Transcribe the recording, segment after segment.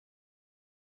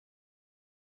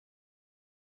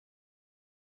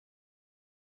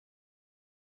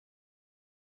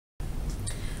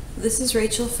This is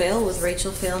Rachel Fail with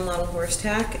Rachel Fail Model Horse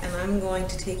Tack, and I'm going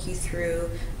to take you through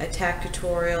a tack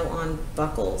tutorial on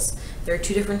buckles. There are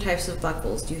two different types of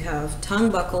buckles. You have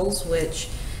tongue buckles, which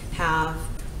have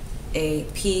a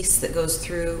piece that goes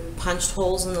through punched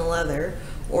holes in the leather,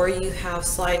 or you have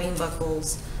sliding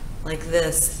buckles like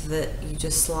this that you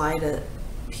just slide a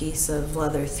piece of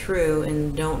leather through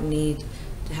and don't need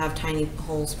to have tiny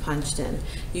holes punched in.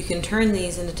 You can turn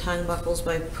these into tongue buckles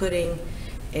by putting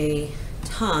a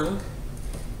tongue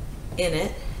in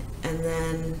it and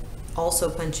then also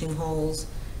punching holes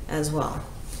as well.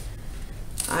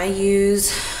 I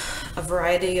use a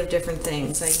variety of different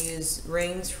things. I use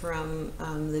rings from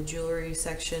the jewelry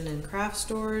section in craft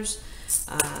stores.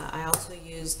 I also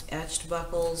used etched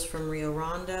buckles from Rio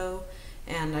Rondo,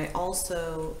 and I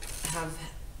also have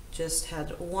just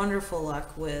had wonderful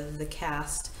luck with the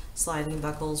cast sliding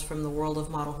buckles from the World of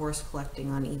Model Horse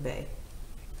Collecting on eBay.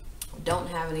 Don't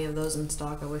have any of those in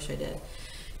stock. I wish I did.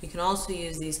 You can also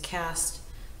use these cast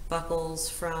buckles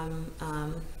from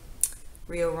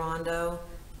Rio Rondo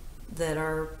that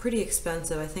are pretty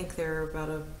expensive. I think they're about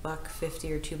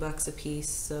 $1.50 or $2 a piece,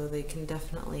 so they can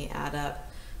definitely add up,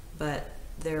 but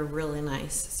they're really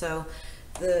nice. So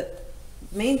the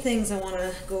main things I want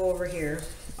to go over here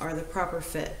are the proper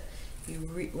fit.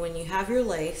 When you have your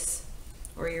lace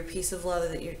or your piece of leather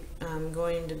that you're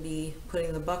going to be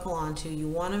putting the buckle onto, you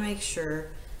want to make sure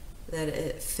that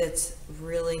it fits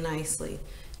really nicely.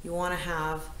 You want to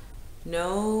have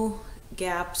no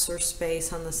gaps or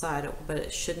space on the side, but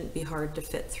it shouldn't be hard to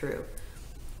fit through.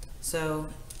 So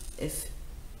if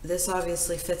this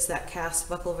obviously fits that cast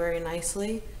buckle very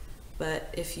nicely, but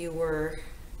if you were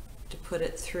to put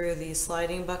it through these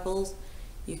sliding buckles,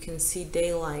 you can see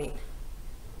daylight.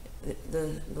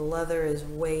 The leather is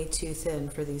way too thin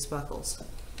for these buckles,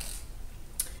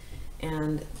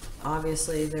 and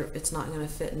obviously it's not going to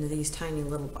fit into these tiny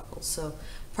little buckles. So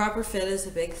proper fit is a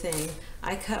big thing.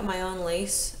 I cut my own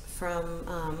lace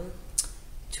from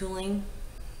tooling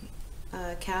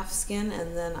calf skin,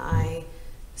 and then I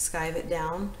skive it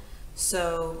down,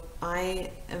 so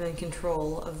I am in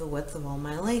control of the width of all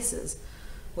my laces,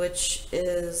 which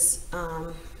is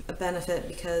a benefit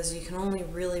because you can only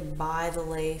really buy the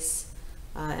lace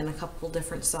in a couple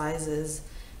different sizes,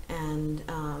 and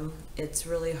it's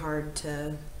really hard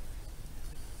to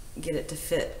get it to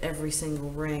fit every single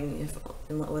ring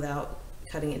without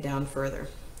cutting it down further.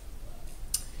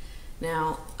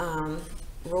 Now,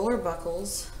 roller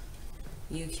buckles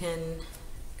you can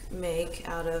make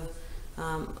out of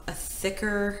a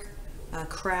thicker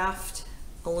craft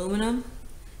aluminum,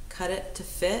 cut it to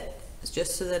fit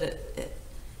just so that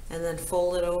and then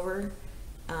fold it over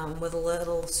with a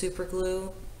little super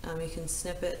glue. You can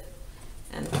snip it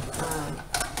and put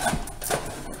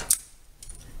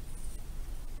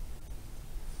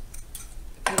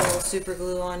a little super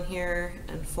glue on here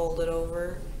and fold it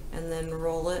over and then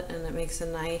roll it, and it makes a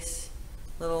nice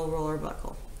little roller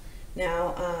buckle.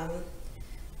 Now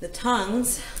the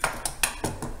tongues,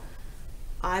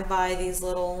 I buy these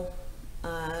little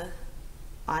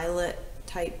eyelet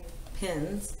type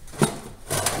pins.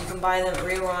 You can buy them at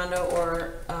Rio Rondo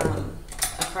or a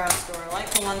craft store. I like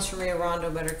the ones from Rio Rondo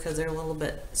better because they're a little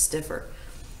bit stiffer.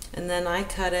 And then I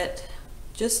cut it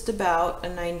just about a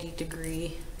 90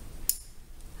 degrees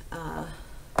out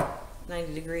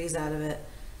of it,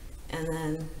 and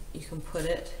then you can put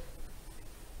it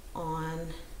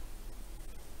on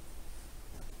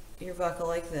your buckle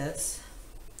like this,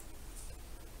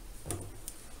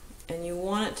 and you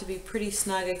want it to be pretty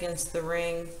snug against the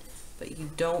ring, but you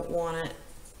don't want it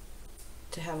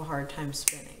to have a hard time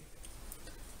spinning.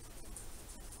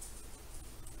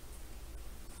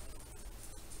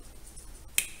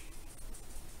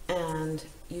 And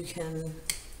you can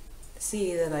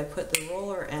see that I put the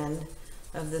roller end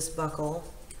of this buckle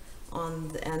on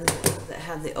the end that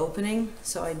had the opening,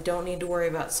 so I don't need to worry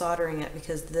about soldering it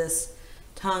because this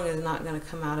tongue is not going to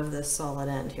come out of this solid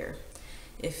end here.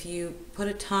 If you put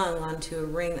a tongue onto a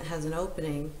ring that has an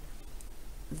opening,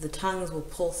 the tongues will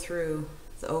pull through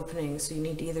the opening, so you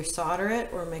need to either solder it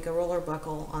or make a roller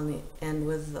buckle on the end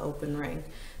with the open ring.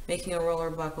 Making a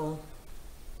roller buckle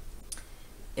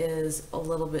is a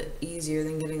little bit easier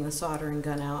than getting the soldering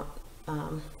gun out.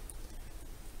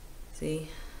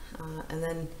 And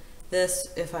then this,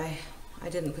 if I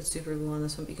didn't put super glue on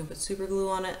this one, but you can put super glue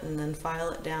on it and then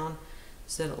file it down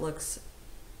so that it looks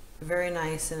very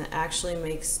nice, and it actually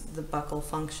makes the buckle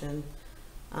function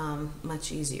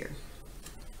much easier.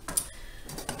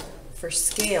 For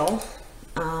scale,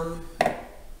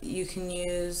 you can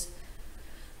use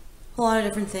a lot of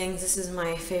different things. This is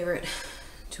my favorite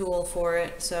tool for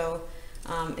it. So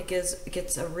it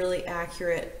gets a really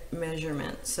accurate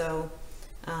measurement. So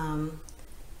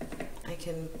I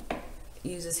can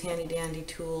use this handy dandy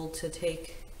tool to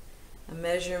take a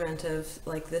measurement of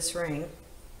like this ring,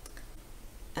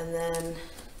 and then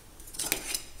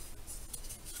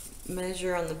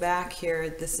measure on the back here.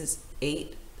 This is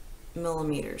 8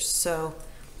 millimeters. So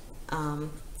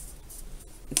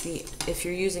if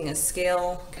you're using a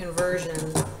scale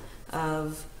conversion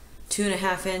of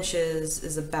 2.5 inches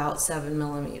is about 7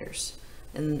 millimeters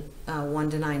in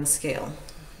 1:9 scale.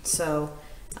 So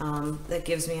that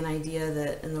gives me an idea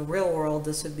that in the real world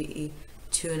this would be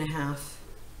 2.5,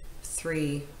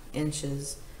 3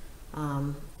 inches.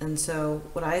 And so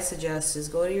what I suggest is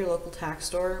go to your local tack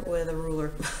store with a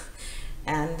ruler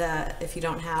and if you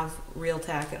don't have real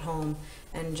tack at home,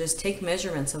 and just take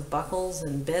measurements of buckles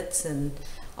and bits and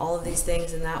all of these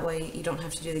things, and that way you don't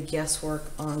have to do the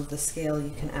guesswork on the scale.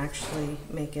 You can actually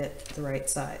make it the right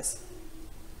size.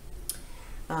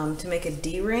 To make a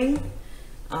D-ring,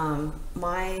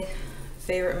 my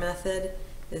favorite method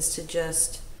is to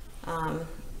just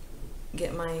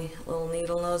get my little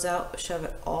needle nose out, shove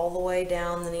it all the way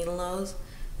down the needle nose,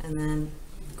 and then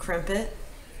crimp it,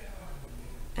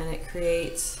 and it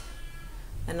creates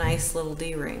a nice little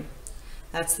D-ring.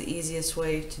 That's the easiest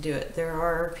way to do it. There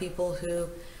are people who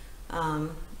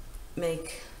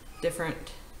make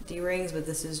different D-rings, but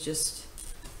this is just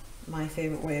my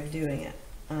favorite way of doing it.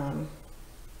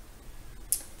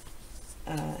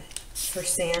 For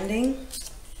sanding,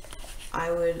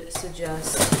 I would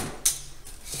suggest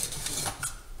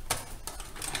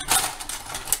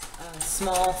a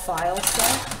small file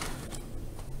set.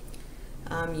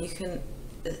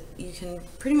 You can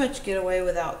pretty much get away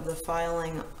without the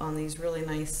filing on these really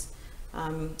nice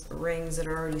rings that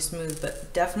are already smooth,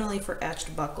 but definitely for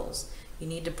etched buckles, you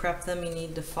need to prep them. You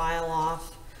need to file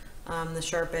off the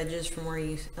sharp edges from where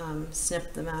you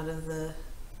snip them out of the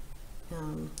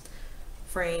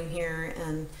frame here,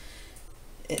 and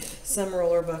some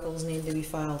roller buckles need to be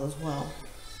filed as well.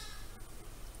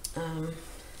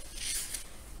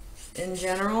 In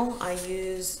general, I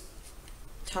use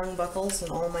tongue buckles in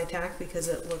all my tack because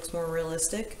it looks more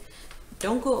realistic.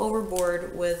 Don't go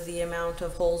overboard with the amount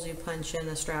of holes you punch in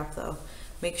the strap though.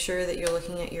 Make sure that you're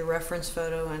looking at your reference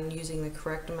photo and using the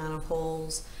correct amount of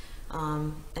holes,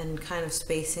 and kind of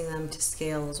spacing them to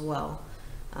scale as well.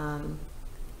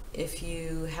 If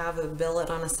you have a billet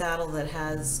on a saddle that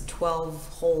has 12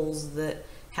 holes, that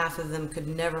half of them could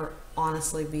never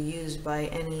honestly be used by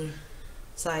any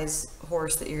size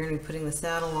horse that you're going to be putting the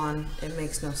saddle on, it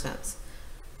makes no sense.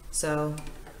 So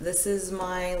this is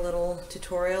my little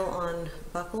tutorial on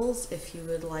buckles. If you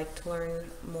would like to learn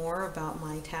more about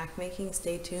my tack making,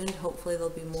 stay tuned. Hopefully there'll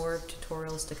be more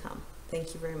tutorials to come.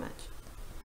 Thank you very much.